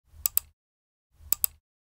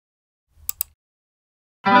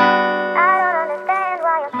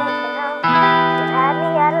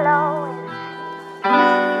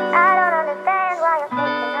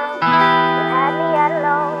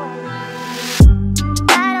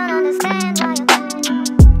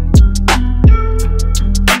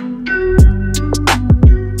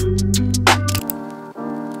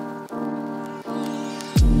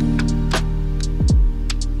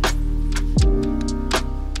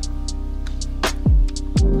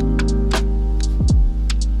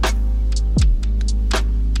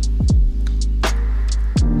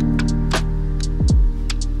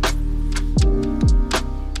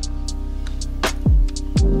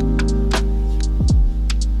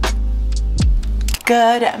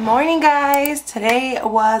Good morning, guys. Today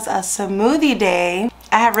was a smoothie day.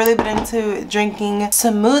 I have really been into drinking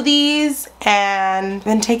smoothies and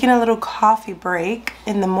been taking a little coffee break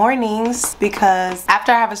in the mornings because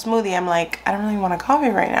after I have a smoothie, I'm like, I don't really want a coffee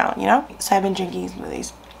right now, you know? So I've been drinking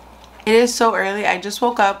smoothies. It is so early. I just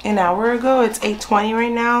woke up an hour ago. It's 8:20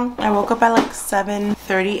 right now. I woke up at like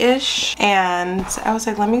 7:30-ish and I was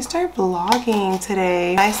like, let me start vlogging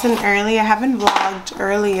today. Nice and early. I haven't vlogged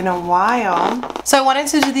early in a while. So I wanted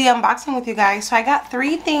to do the unboxing with you guys. So I got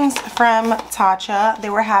 3 things from Tatcha. They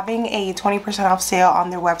were having a 20% off sale on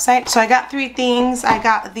their website. So I got 3 things. I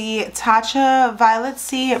got the Tatcha Violet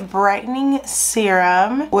C Brightening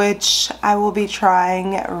Serum, which I will be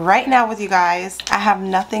trying right now with you guys. I have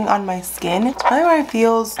nothing on my skin. It's probably why it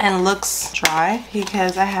feels and looks dry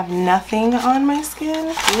because I have nothing on my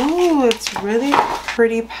skin. Ooh, it's really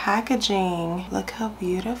pretty packaging. Look how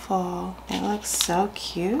beautiful. It looks so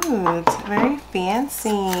cute. Very fancy.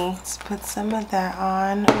 Let's put some of that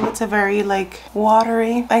on. Ooh, it's a very like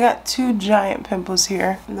watery. I got 2 giant pimples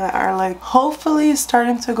here that are like hopefully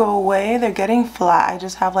starting to go away. They're getting flat. I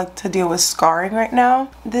just have like to deal with scarring right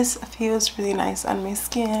now. This feels really nice on my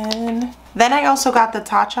skin. Then I also got the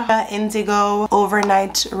Tatcha Indigo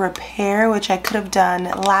Overnight Repair, which I could have done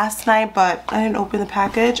last night, but I didn't open the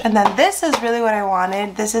package. And then this is really what I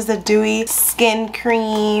wanted. This is the Dewy Skin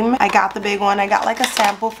Cream. I got the big one. I got like a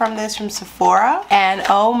sample from this from Sephora. And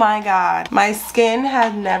oh my god, my skin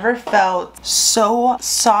had never felt so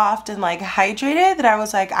soft and like hydrated that I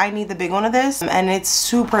was like, I need the big one of this. And it's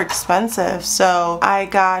super expensive. So I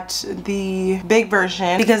got the big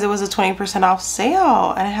version because it was a 20% off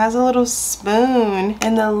sale. And it has a little spoon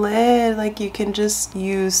in the lid like you can just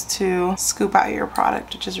use to scoop out your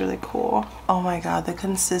product, which is really cool. Oh my god, the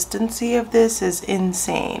consistency of this is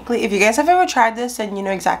insane. If you guys have ever tried this, then you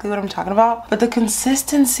know exactly what I'm talking about, but the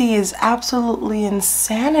consistency is absolutely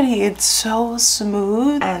insanity. It's so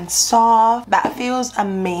smooth and soft. That feels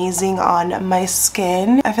amazing on my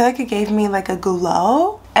skin. I feel like it gave me like a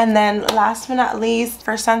glow. And then last but not least,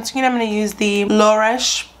 for sunscreen, I'm going to use the La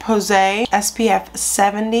Roche-Posay SPF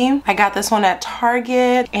 70. I got this one at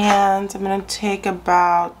Target and I'm going to take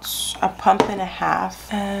about a pump and a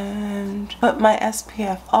half and put my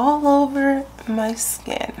SPF all over my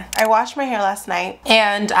skin. I washed my hair last night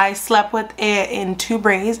and I slept with it in 2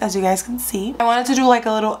 braids, as you guys can see. I wanted to do like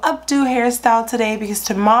a little updo hairstyle today because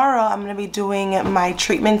tomorrow I'm going to be doing my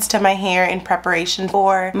treatments to my hair in preparation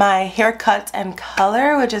for my haircut and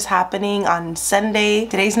color, which is happening on Sunday.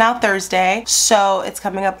 Today's now Thursday, so it's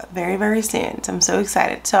coming up very, very soon. So I'm so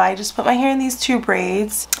excited. So I just put my hair in these 2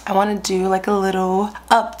 braids. I want to do like a little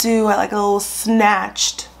updo, like a little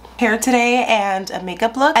snatched hair today and a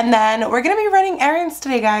makeup look. And then we're gonna be running errands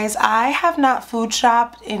today, guys. I have not food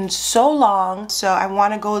shopped in so long, so I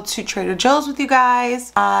want to go to Trader Joe's with you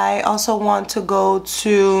guys. I also want to go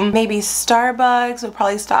to maybe Starbucks. We'll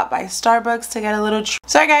probably stop by Starbucks to get a little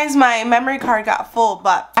sorry guys, my memory card got full,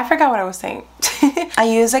 but I forgot what I was saying. I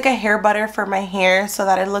use like a hair butter for my hair so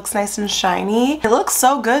that it looks nice and shiny. It looks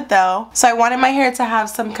so good though. So I wanted my hair to have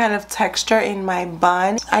some kind of texture in my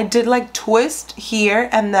bun. I did like twist here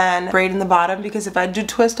and then braid in the bottom because if I do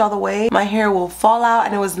twist all the way, my hair will fall out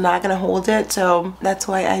and it was not gonna hold it. So that's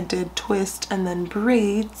why I did twist and then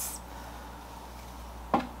braids.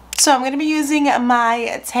 So I'm going to be using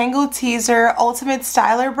my Tangle Teezer Ultimate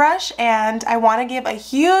Styler Brush, and I want to give a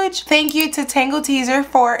huge thank you to Tangle Teezer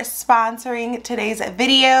for sponsoring today's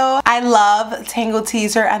video. I love Tangle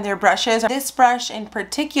Teezer and their brushes. This brush in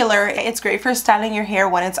particular, it's great for styling your hair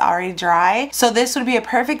when it's already dry. So this would be a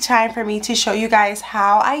perfect time for me to show you guys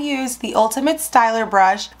how I use the Ultimate Styler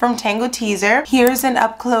Brush from Tangle Teezer. Here's an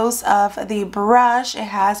up close of the brush. It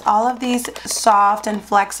has all of these soft and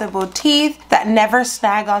flexible teeth that never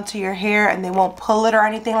snag onto your hair and they won't pull it or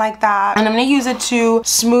anything like that. And I'm going to use it to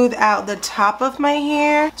smooth out the top of my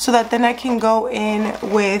hair so that then I can go in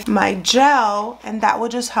with my gel and that will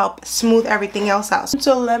just help smooth everything else out.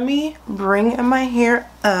 So let me bring my hair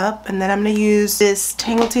up and then I'm going to use this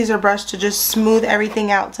Tangle Teezer brush to just smooth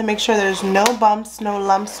everything out to make sure there's no bumps, no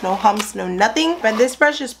lumps, no humps, no nothing. But this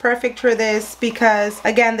brush is perfect for this because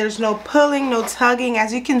again, there's no pulling, no tugging.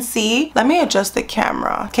 As you can see, let me adjust the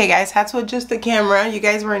camera. Okay guys, had to adjust the camera. You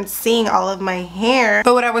guys were weren't seeing all of my hair.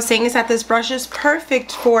 But what I was saying is that this brush is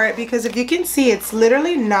perfect for it because if you can see, it's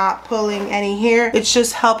literally not pulling any hair. It's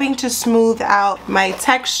just helping to smooth out my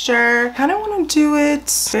texture. I kind of want to do it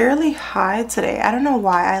fairly high today. I don't know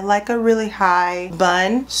why. I like a really high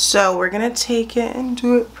bun. So we're going to take it and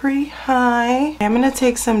do it pretty high. I'm going to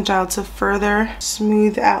take some gel to further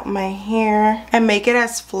smooth out my hair and make it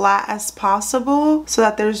as flat as possible so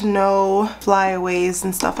that there's no flyaways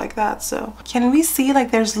and stuff like that. So can we see, like,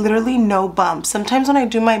 there's literally no bumps. Sometimes when I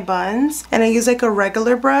do my buns and I use like a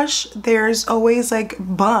regular brush, there's always like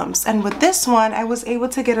bumps, and with this one I was able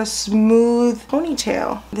to get a smooth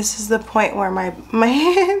ponytail. This is the point where my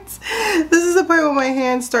hands this is the point where my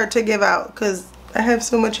hands start to give out because I have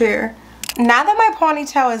so much hair. Now that my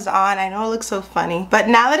ponytail is on, I know it looks so funny, but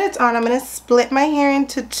now that it's on, I'm going to split my hair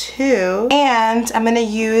into two, and I'm going to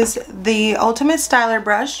use the Ultimate Styler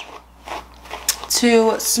brush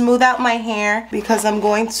to smooth out my hair because I'm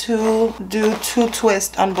going to do 2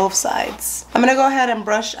 twists on both sides. I'm gonna go ahead and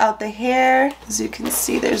brush out the hair. As you can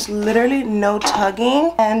see, there's literally no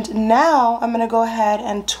tugging. And now I'm gonna go ahead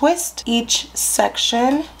and twist each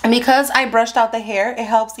section. And because I brushed out the hair, it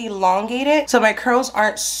helps elongate it so my curls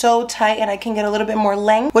aren't so tight and I can get a little bit more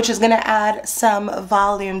length, which is gonna add some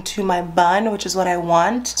volume to my bun, which is what I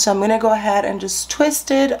want. So I'm gonna go ahead and just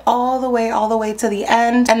twist it all the way to the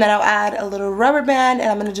end, and then I'll add a little rubber band, and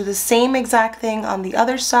I'm gonna do the same exact thing on the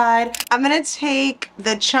other side. I'm gonna take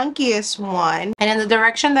the chunkiest one, and in the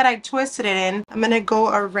direction that I twisted it in, I'm gonna go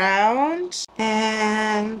around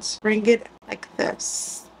and bring it like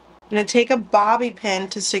this. I'm gonna take a bobby pin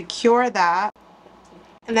to secure that.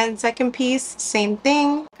 And then second piece, same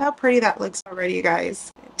thing. Look how pretty that looks already, you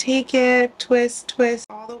guys. Take it, twist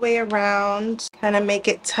all the way around, kind of make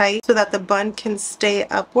it tight so that the bun can stay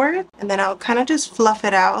upward. And then I'll kind of just fluff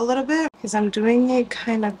it out a little bit because I'm doing it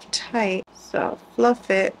kind of tight. So fluff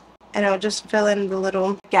it, and I'll just fill in the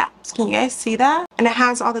little gaps. Can you guys see that? And it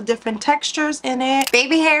has all the different textures in it.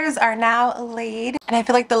 Baby hairs are now laid, and I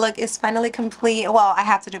feel like the look is finally complete. Well, I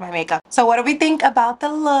have to do my makeup. So what do we think about the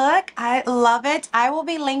look? I love it. I will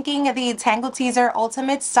be linking the Tangle Teezer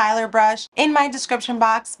Ultimate Styler brush in my description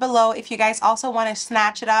box below if you guys also want to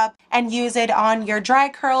snatch it up and use it on your dry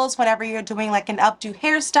curls whenever you're doing like an updo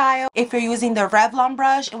hairstyle. If you're using the Revlon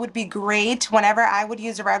brush, it would be great. Whenever I would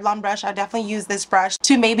use a Revlon brush, I'll definitely use this brush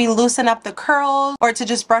to maybe loosen up the curls or to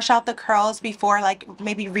just brush out the curls before like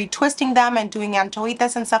maybe retwisting them and doing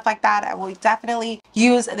antoitas and stuff like that. I will definitely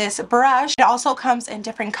use this brush. It also comes in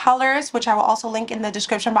different colors, which I will also link in the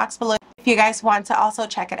description box below if you guys want to also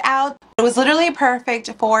check it out. It was literally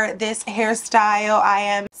perfect for this hairstyle. I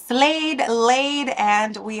am slayed, laid,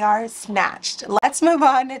 and we are snatched. Let's move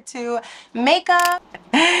on to makeup.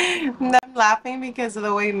 I'm laughing because of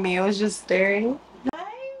the way Mio is just staring.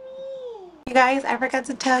 You guys, I forgot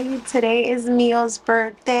to tell you, today is Mio's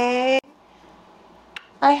birthday.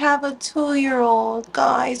 I have a 2-year-old,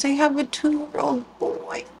 guys. I have a 2-year-old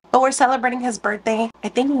boy. But we're celebrating his birthday, I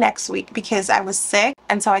think next week, because I was sick,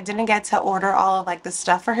 and so I didn't get to order all of like the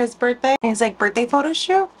stuff for his birthday. And his like birthday photo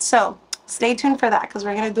shoot. So stay tuned for that because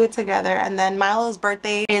we're gonna do it together. And then Milo's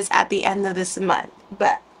birthday is at the end of this month.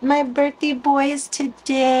 But my birthday boy is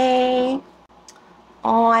today.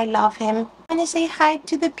 Oh, I love him. I want to say hi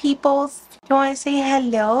to the peoples. You want to say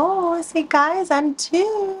hello? Say, guys, I'm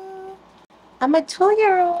 2. I'm a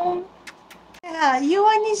 2-year-old. Yeah, you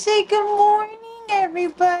want to say good morning,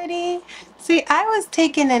 everybody? See, I was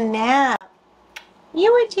taking a nap.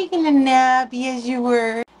 You were taking a nap. Yes, you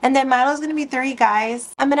were. And then Milo's going to be 3,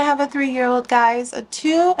 guys. I'm going to have a 3-year-old, guys. A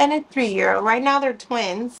 2 and a 3-year-old. Right now, they're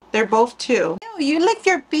twins. They're both 2. Ew, you licked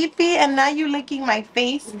your pee-pee and now you're licking my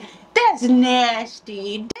face? That's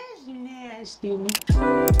nasty. That's nasty.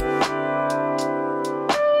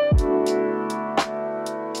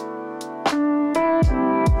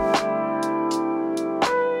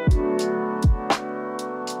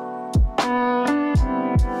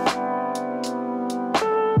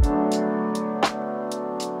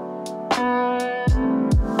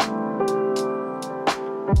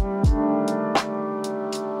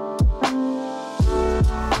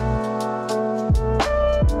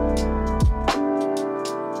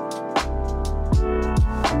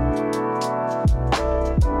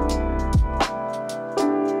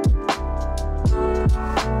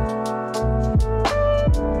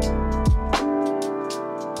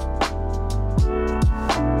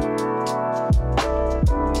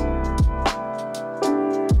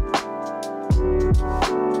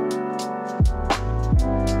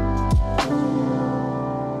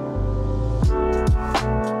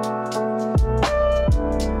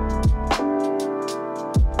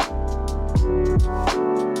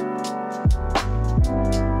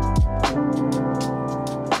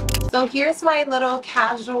 So here's my little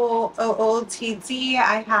casual OOTD.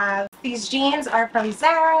 I have these jeans are from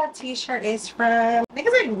Zara, t-shirt is from, I think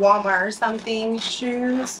it's like Walmart or something,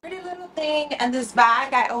 shoes, pretty little thing, and this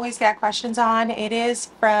bag I always get questions on. It is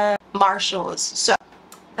from Marshalls. So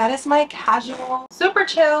that is my casual, super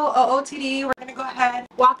chill OOTD. We're gonna go ahead,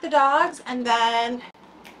 walk the dogs, and then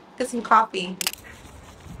get some coffee.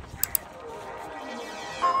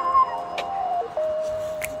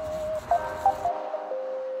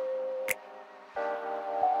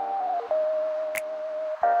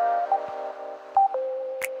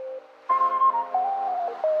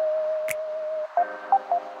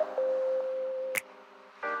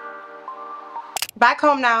 Back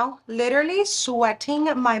home now, literally sweating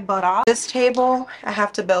my butt off. This table, I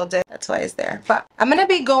have to build it. That's why it's there. But I'm gonna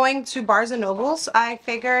be going to Barnes and Nobles. I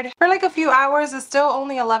figured for like a few hours. It's still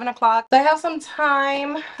only 11 o'clock. So I have some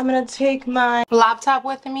time. I'm gonna take my laptop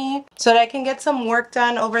with me so that I can get some work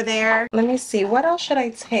done over there. Let me see, what else should I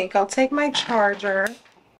take? I'll take my charger.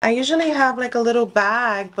 I usually have like a little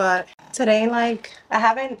bag, but today, like, I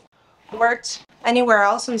haven't worked anywhere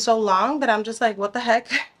else in so long that I'm just like, what the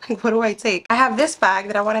heck? Like, what do I take? I have this bag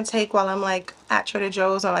that I want to take while I'm like at Trader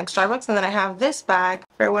Joe's or like Starbucks, and then I have this bag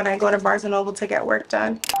for when I go to Barnes and Noble to get work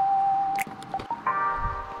done.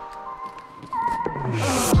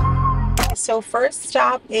 So first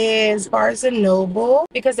stop is Barnes and Noble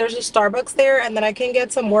because there's a Starbucks there, and then I can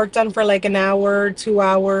get some work done for like an hour, 2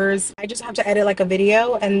 hours. I just have to edit like a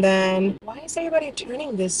video, and then why is everybody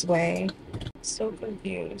turning this way? So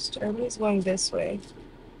confused. Everybody's going this way.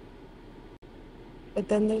 But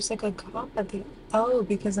then there's like a cop at the... Oh,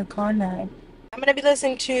 because of Conrad. I'm going to be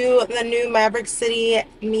listening to the new Maverick City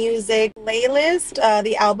music playlist.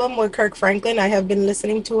 The album with Kirk Franklin. I have been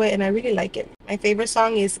listening to it and I really like it. My favorite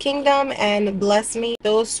song is Kingdom and Bless Me.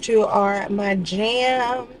 Those two are my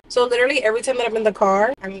jam. So literally every time that I'm in the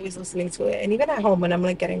car, I'm always listening to it. And even at home when I'm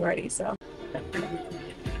like getting ready, so...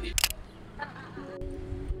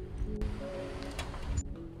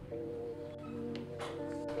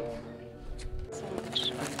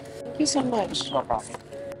 Thank you so much. No problem.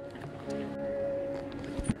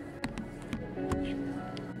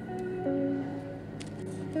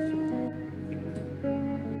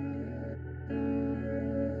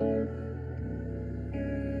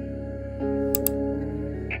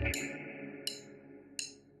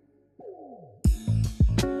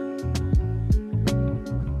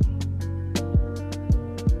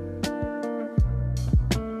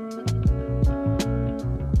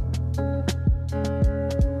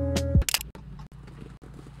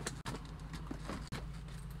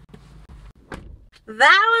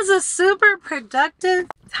 That was a super productive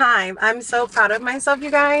time. I'm so proud of myself, you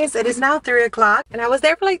guys. It is now 3 o'clock and I was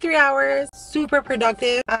there for like 3 hours. Super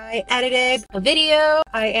productive. I edited a video.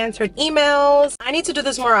 I answered emails. I need to do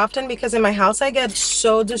this more often because in my house I get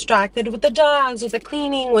so distracted with the dogs, with the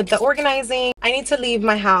cleaning, with the organizing. I need to leave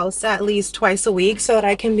my house at least twice a week so that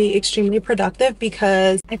I can be extremely productive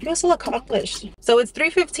because I feel so accomplished. So it's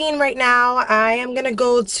 3:15 right now. I am gonna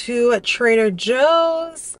go to Trader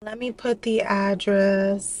Joe's. Let me put the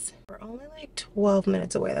address. We're only like 12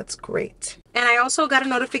 minutes away. That's great. And I also got a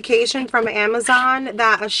notification from Amazon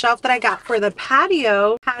that a shelf that I got for the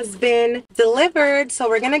patio has been delivered. So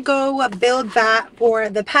we're gonna go build that for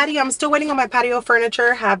the patio. I'm still waiting on my patio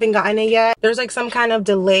furniture. Haven't gotten it yet. There's like some kind of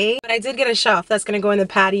delay, but I did get a shelf that's gonna go in the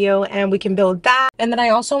patio and we can build that. And then I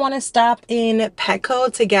also want to stop in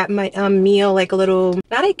Petco to get my meal, like a little,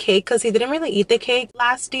 not a cake because he didn't really eat the cake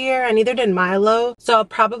last year and neither did Milo. So I'll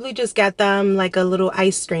probably just get them like a little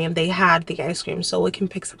ice cream. They had the ice cream, so we can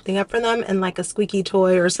pick something up for them and like a squeaky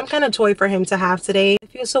toy or some kind of toy for him to have today. It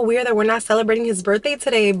feels so weird that we're not celebrating his birthday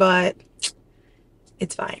today, but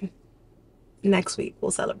it's fine. Next week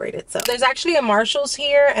we'll celebrate it. So there's actually a Marshall's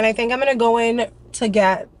here and I think I'm gonna go in to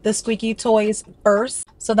get the squeaky toys first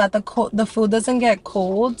so that the food doesn't get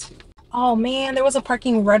cold. Oh man, there was a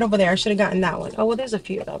parking right over there. I should have gotten that one. Oh well, there's a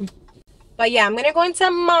few of them. But yeah, I'm gonna go into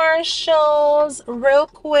Marshall's real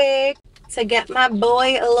quick to get my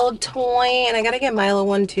boy a little toy, and I gotta get Milo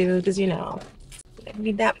one too because you know, I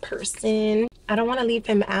need that person. I don't want to leave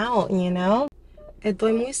him out, you know.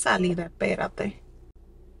 Estoy muy salida, espérate.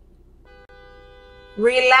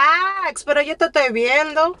 Relax, pero yo te estoy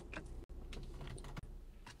viendo.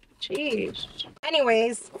 Jeez.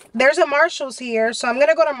 Anyways, there's a Marshall's here, so I'm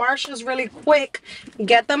gonna go to Marshall's really quick,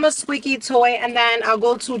 get them a squeaky toy, and then I'll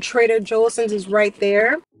go to Trader Joe's since it's right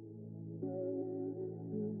there.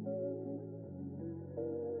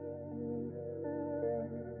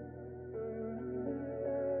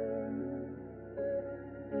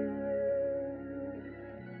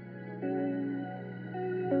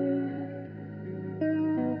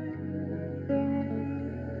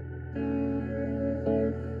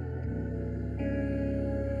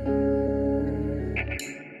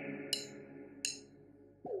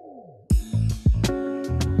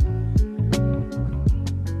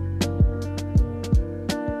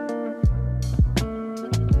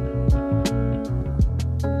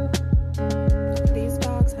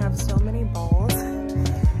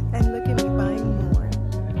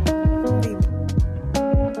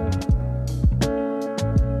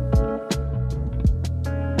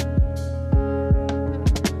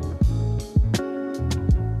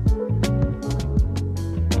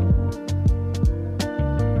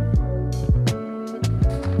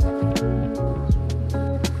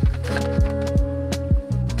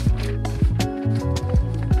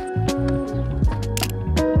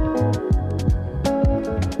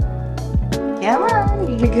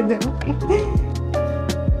 you know.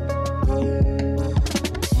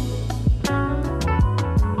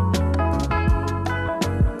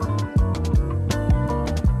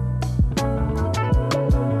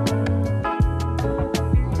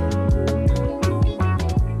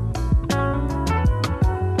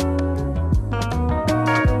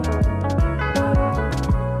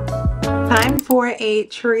 Time for a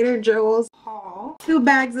Trader Joe's haul. 2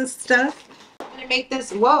 bags of stuff. I'm gonna make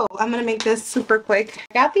this, whoa, I'm gonna make this super quick.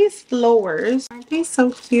 I got these flowers. Aren't they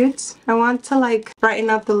so cute? I want to like brighten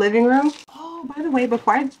up the living room. Oh, by the way,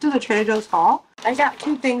 before I do the Trader Joe's haul, I got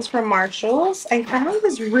 2 things from Marshall's. I found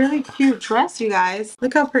this really cute dress, you guys.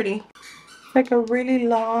 Look how pretty. Like a really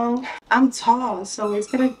long, I'm tall, so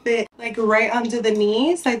it's gonna fit like right under the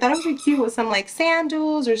knees. I thought it would be cute with some like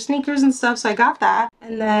sandals or sneakers and stuff, so I got that.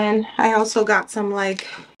 And then I also got some like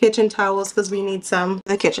kitchen towels because we need some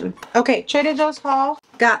in the kitchen. Okay, Trader Joe's haul.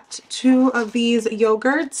 Got 2 of these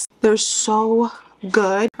yogurts. They're so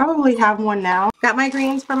good. Probably have one now. Got my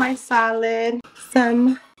greens for my salad,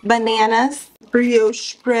 some bananas,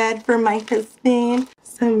 brioche bread for my husband,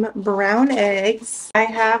 some brown eggs.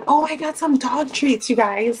 I got some dog treats, you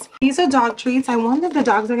guys. These are dog treats. I wonder if the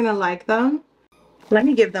dogs are gonna like them. Let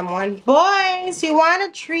me give them one. Boys, you want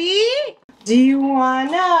a treat? Do you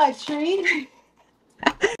want a treat?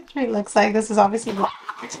 Treat looks like this is obviously.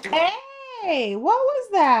 Hey, what was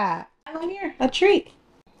that? Oh, here, a treat.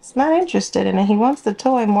 He's not interested in it. He wants the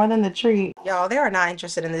toy more than the treat. Y'all, they are not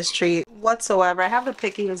interested in this treat whatsoever. I have the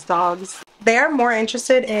pickiest dogs. They are more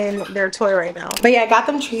interested in their toy right now. But yeah, I got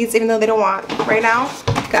them treats even though they don't want right now.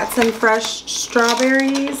 Got some fresh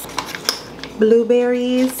strawberries,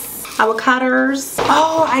 blueberries, avocados.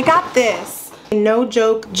 Oh, I got this. No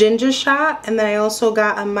joke ginger shot, and then I also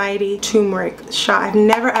got a mighty turmeric shot. I've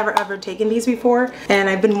never ever taken these before and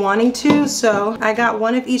I've been wanting to, so I got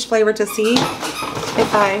one of each flavor to see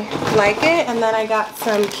if I like it. And then I got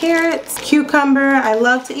some carrots, cucumber. I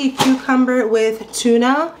love to eat cucumber with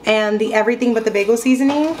tuna and the everything but the bagel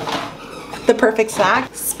seasoning. The perfect snack.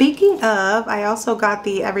 Speaking of, I also got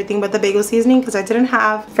the everything but the bagel seasoning because I didn't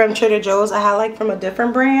have from Trader Joe's. I had like from a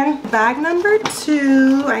different brand. Bag number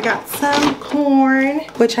 2, I got some corn,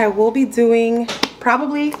 which I will be doing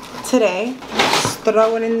probably today.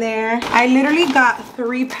 Throw it in there. I literally got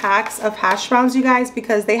 3 packs of hash browns, you guys,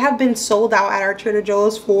 because they have been sold out at our Trader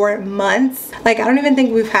Joe's for months. Like, I don't even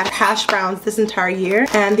think we've had hash browns this entire year,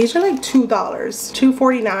 and these are like $2,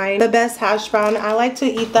 $2.49. The best hash brown. I like to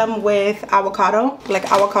eat them with avocado,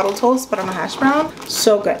 like avocado toast, but on a hash brown.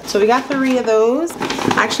 So good. So we got 3 of those.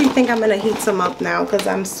 I actually think I'm gonna heat some up now because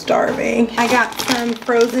I'm starving. I got some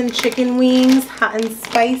frozen chicken wings, hot and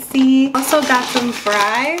spicy. Also got some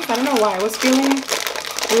fries. I don't know why I was feeling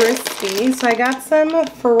risky, so I got some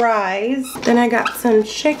fries. Then I got some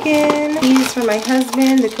chicken, cheese for my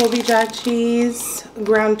husband, the Kobe jack cheese,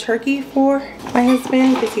 ground turkey for my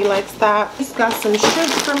husband because he likes that. Just got some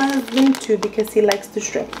shrimp for my husband too because he likes the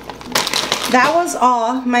shrimp. That was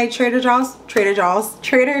all my Trader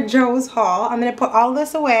Joe's haul. I'm gonna put all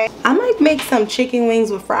this away. I might make some chicken wings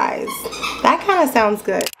with fries. That kind of sounds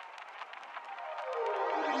good.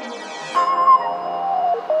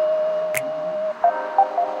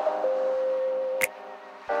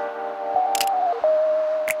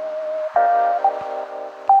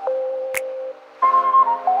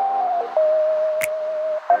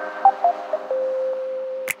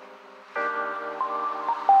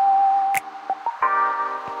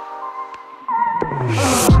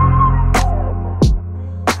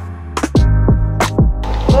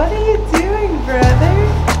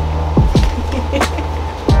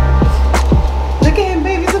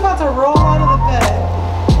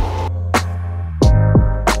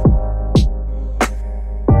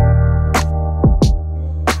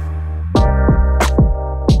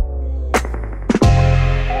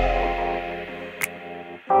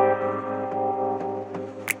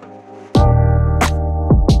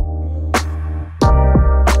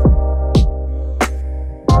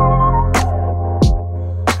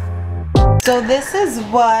 So this is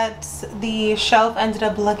what the shelf ended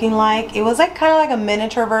up looking like. It was like kind of like a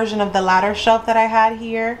miniature version of the ladder shelf that I had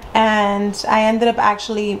here, and I ended up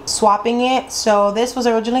actually swapping it. So this was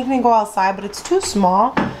originally going to go outside, but it's too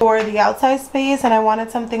small for the outside space, and I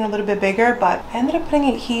wanted something a little bit bigger, but I ended up putting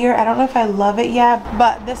it here. I don't know if I love it yet,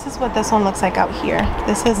 but this is what this one looks like out here.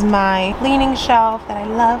 This is my leaning shelf that I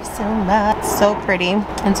love so much. So pretty.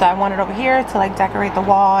 And so I want it over here to like decorate the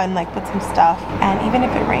wall and like put some stuff, and even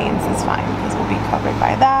if it rains, it's fine because we'll be covered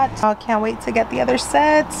by that. I can't wait to get the other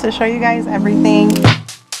sets to show you guys everything.